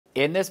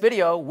In this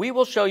video, we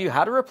will show you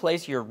how to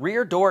replace your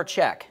rear door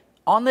check.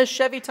 On this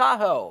Chevy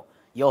Tahoe,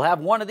 you'll have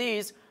one of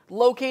these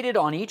located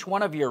on each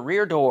one of your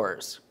rear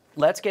doors.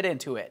 Let's get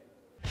into it.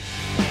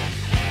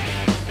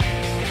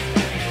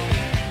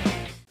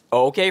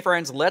 Okay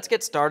friends, let's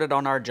get started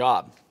on our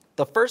job.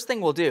 The first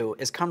thing we'll do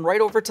is come right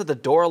over to the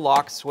door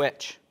lock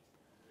switch.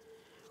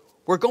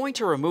 We're going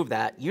to remove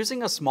that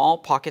using a small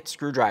pocket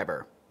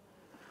screwdriver.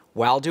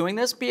 While doing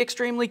this, be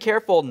extremely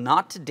careful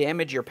not to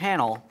damage your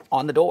panel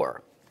on the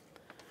door.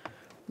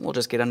 We'll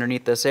just get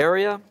underneath this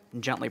area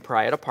and gently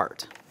pry it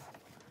apart.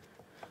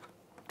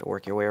 To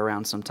work your way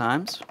around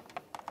sometimes.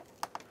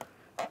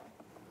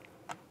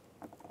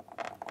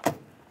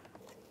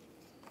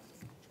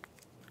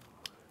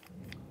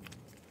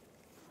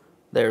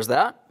 There's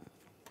that.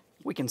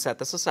 We can set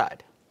this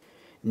aside.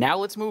 Now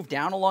let's move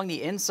down along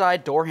the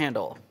inside door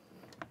handle.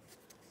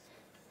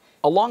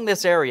 Along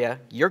this area,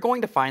 you're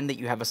going to find that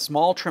you have a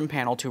small trim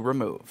panel to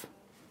remove.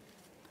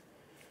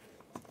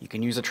 You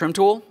can use a trim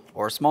tool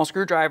or a small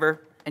screwdriver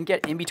and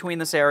get in between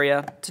this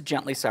area to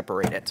gently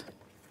separate it.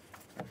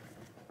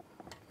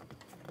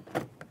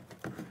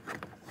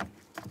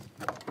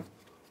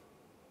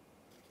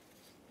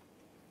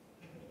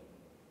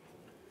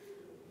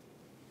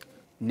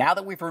 Now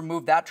that we've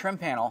removed that trim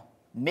panel,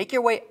 make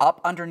your way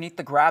up underneath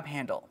the grab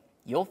handle.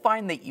 You'll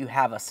find that you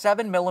have a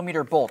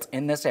 7mm bolt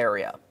in this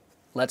area.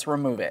 Let's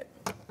remove it.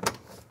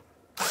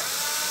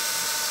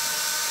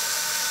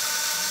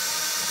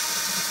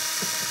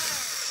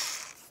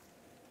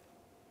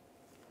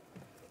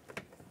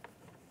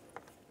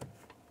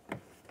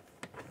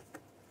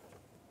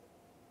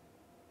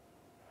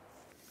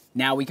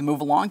 Now we can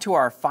move along to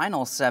our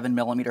final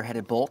 7mm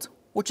headed bolt,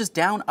 which is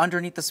down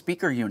underneath the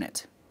speaker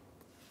unit.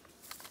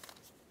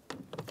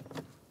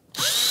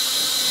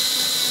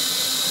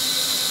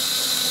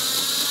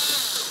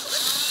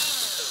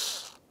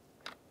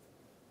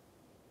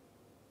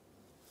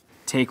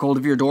 Take hold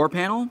of your door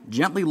panel,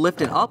 gently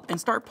lift it up, and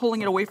start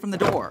pulling it away from the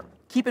door.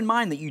 Keep in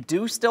mind that you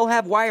do still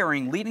have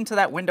wiring leading to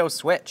that window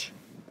switch.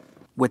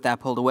 With that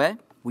pulled away,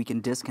 we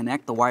can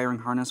disconnect the wiring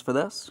harness for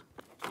this.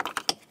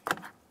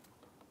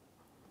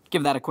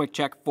 Give that a quick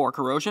check for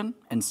corrosion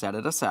and set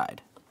it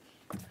aside.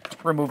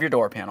 Remove your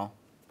door panel.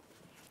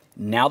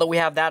 Now that we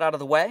have that out of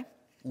the way,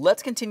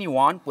 let's continue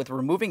on with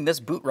removing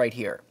this boot right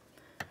here.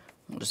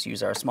 We'll just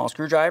use our small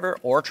screwdriver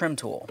or trim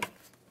tool.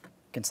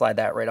 You can slide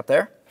that right up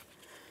there.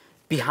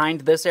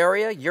 Behind this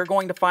area, you're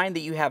going to find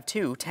that you have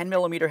two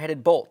 10mm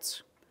headed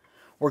bolts.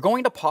 We're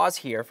going to pause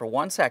here for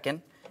 1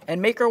 second and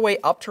make our way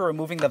up to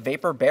removing the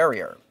vapor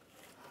barrier.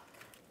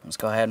 Let's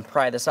go ahead and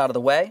pry this out of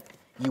the way.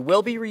 You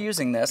will be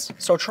reusing this,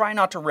 so try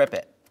not to rip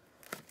it.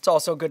 It's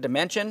also good to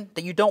mention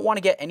that you don't want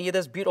to get any of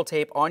this butyl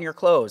tape on your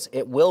clothes.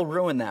 It will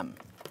ruin them.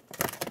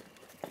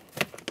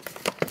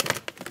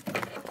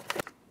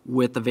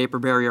 With the vapor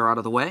barrier out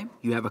of the way,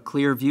 you have a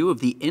clear view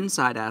of the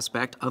inside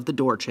aspect of the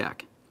door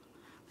check.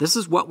 This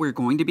is what we're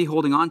going to be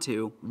holding on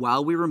to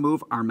while we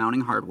remove our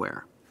mounting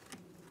hardware.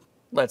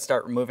 Let's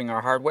start removing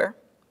our hardware.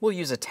 We'll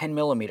use a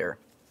 10mm.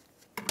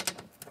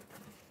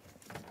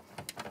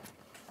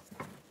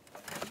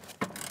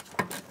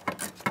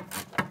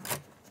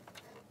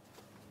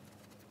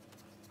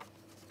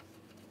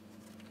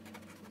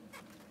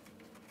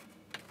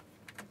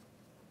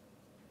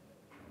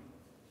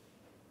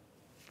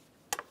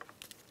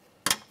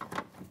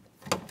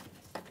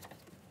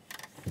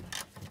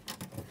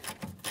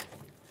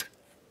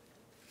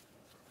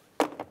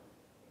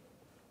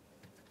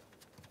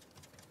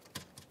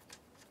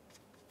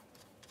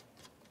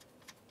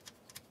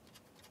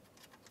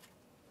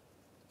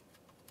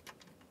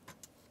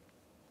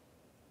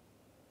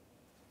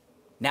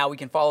 Now we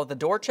can follow the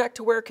door check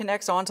to where it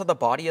connects onto the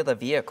body of the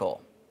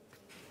vehicle.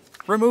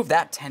 Remove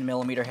that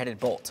 10mm headed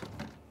bolt.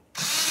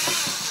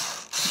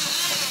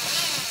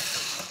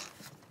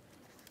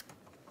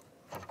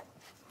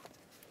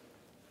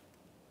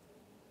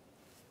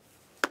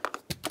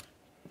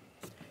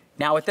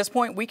 Now at this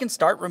point we can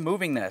start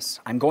removing this.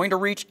 I'm going to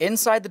reach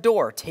inside the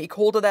door, take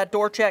hold of that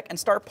door check, and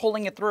start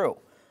pulling it through.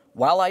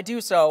 While I do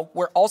so,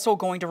 we're also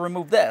going to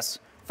remove this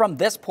from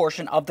this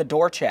portion of the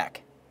door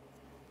check.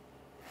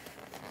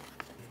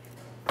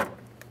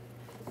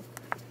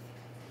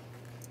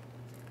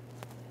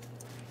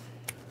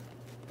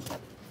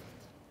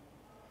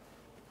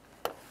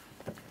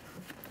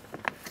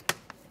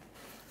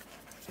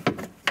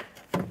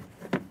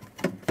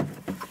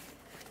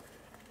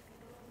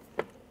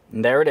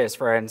 And there it is,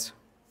 friends.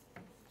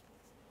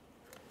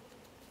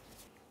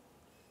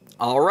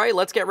 All right,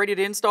 let's get ready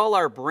to install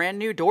our brand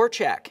new door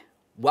check.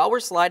 While we're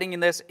sliding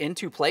this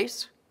into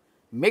place,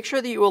 make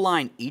sure that you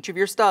align each of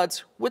your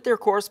studs with their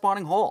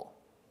corresponding hole.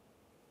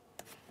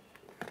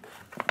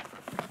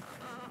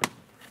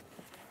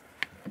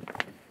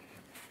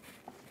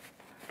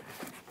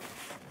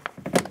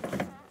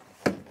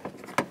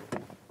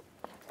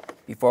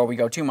 Before we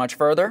go too much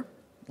further,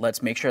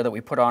 let's make sure that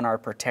we put on our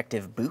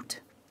protective boot.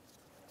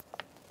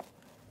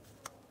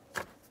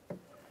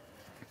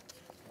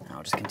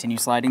 I'll just continue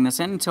sliding this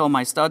in until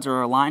my studs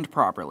are aligned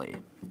properly.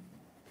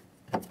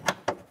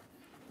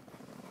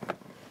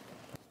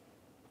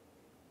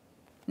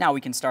 Now we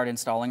can start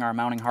installing our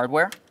mounting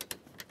hardware.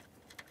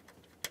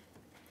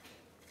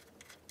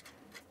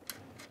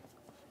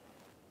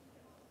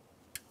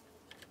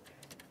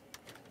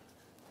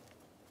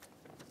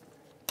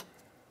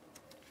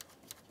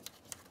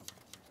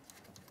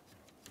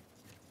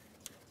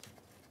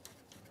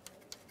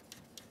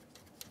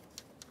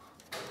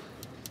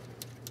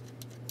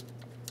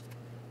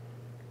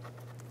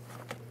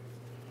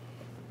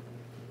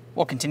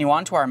 We'll continue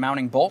on to our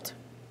mounting bolt.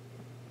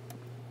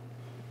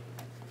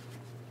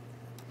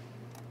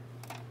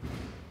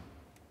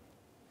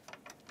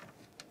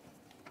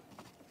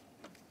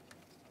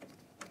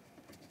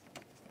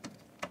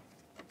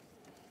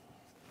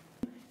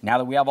 Now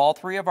that we have all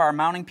three of our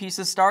mounting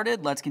pieces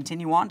started, let's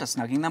continue on to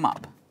snugging them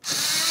up.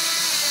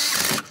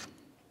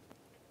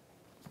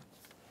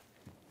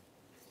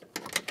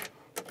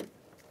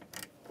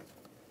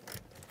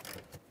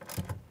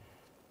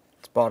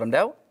 It's bottomed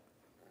out.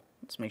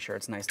 Let's make sure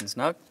it's nice and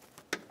snug.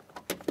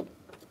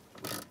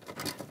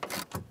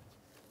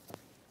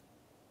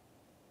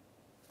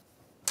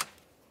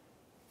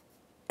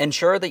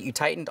 Ensure that you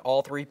tightened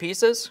all three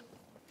pieces.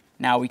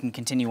 Now we can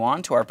continue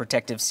on to our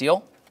protective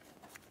seal.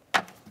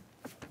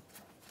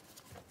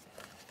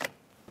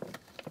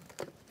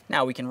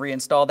 Now we can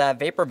reinstall that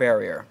vapor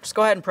barrier. Just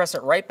go ahead and press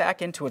it right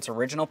back into its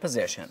original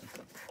position.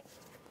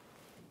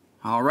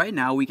 All right,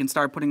 now we can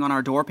start putting on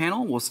our door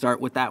panel. We'll start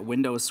with that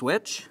window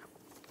switch.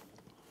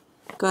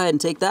 Go ahead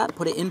and take that,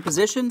 put it in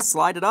position,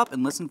 slide it up,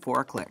 and listen for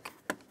a click.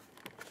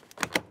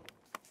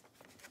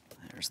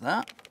 There's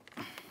that.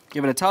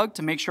 Give it a tug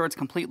to make sure it's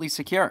completely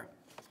secure.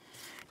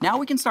 Now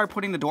we can start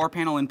putting the door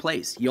panel in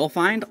place. You'll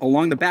find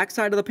along the back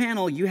side of the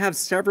panel you have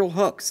several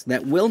hooks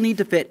that will need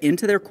to fit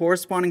into their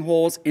corresponding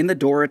holes in the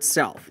door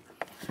itself.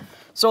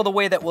 So the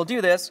way that we'll do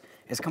this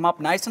is come up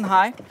nice and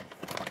high,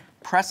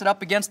 press it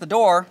up against the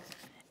door,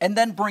 and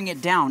then bring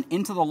it down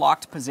into the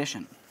locked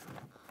position.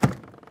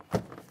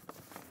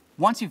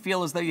 Once you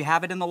feel as though you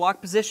have it in the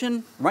locked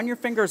position, run your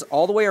fingers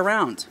all the way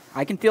around.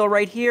 I can feel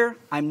right here,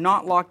 I'm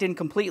not locked in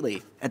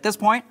completely. At this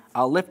point,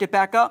 I'll lift it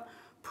back up,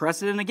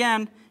 press it in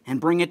again, and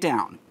bring it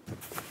down.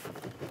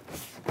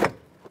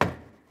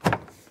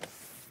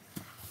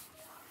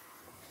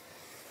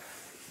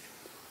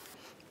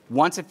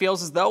 Once it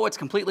feels as though it's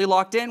completely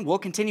locked in, we'll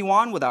continue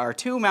on with our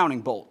two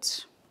mounting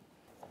bolts.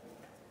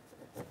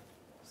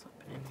 Slip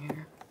it in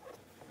here.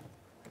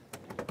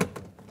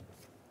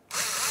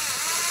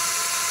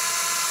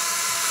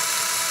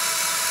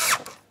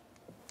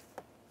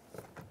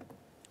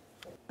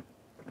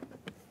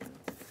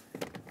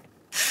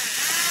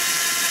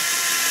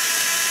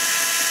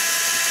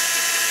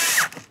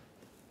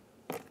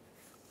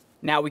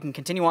 Now we can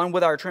continue on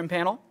with our trim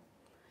panel.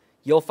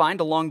 You'll find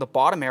along the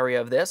bottom area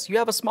of this, you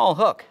have a small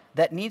hook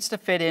that needs to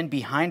fit in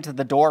behind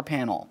the door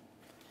panel.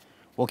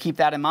 We'll keep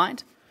that in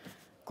mind.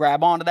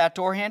 Grab onto that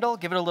door handle,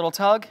 give it a little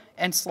tug,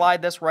 and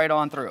slide this right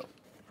on through.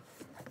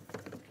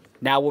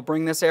 Now we'll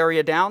bring this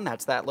area down,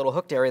 that's that little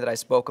hooked area that I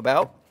spoke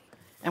about,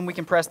 and we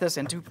can press this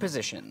into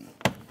position.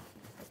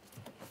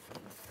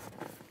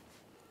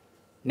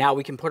 Now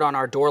we can put on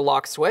our door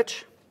lock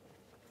switch.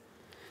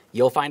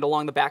 You'll find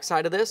along the back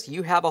side of this,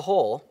 you have a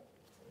hole.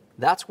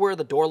 That's where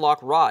the door lock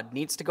rod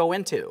needs to go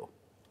into.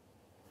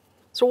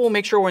 So we'll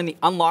make sure we're in the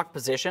unlocked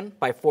position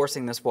by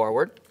forcing this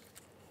forward.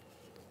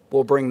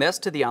 We'll bring this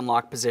to the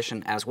unlocked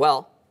position as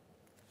well,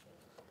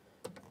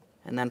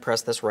 and then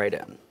press this right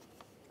in.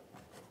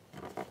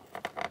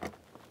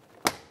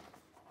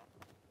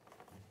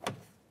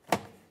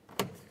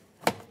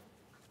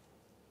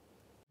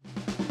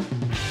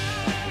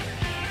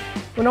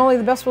 When only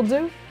the best will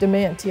do,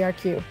 demand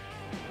TRQ.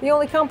 The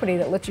only company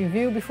that lets you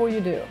view before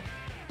you do.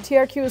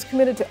 TRQ is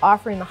committed to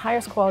offering the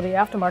highest quality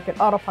aftermarket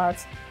auto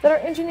parts that are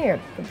engineered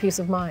for peace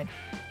of mind.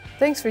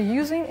 Thanks for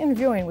using and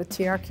viewing with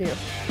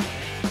TRQ.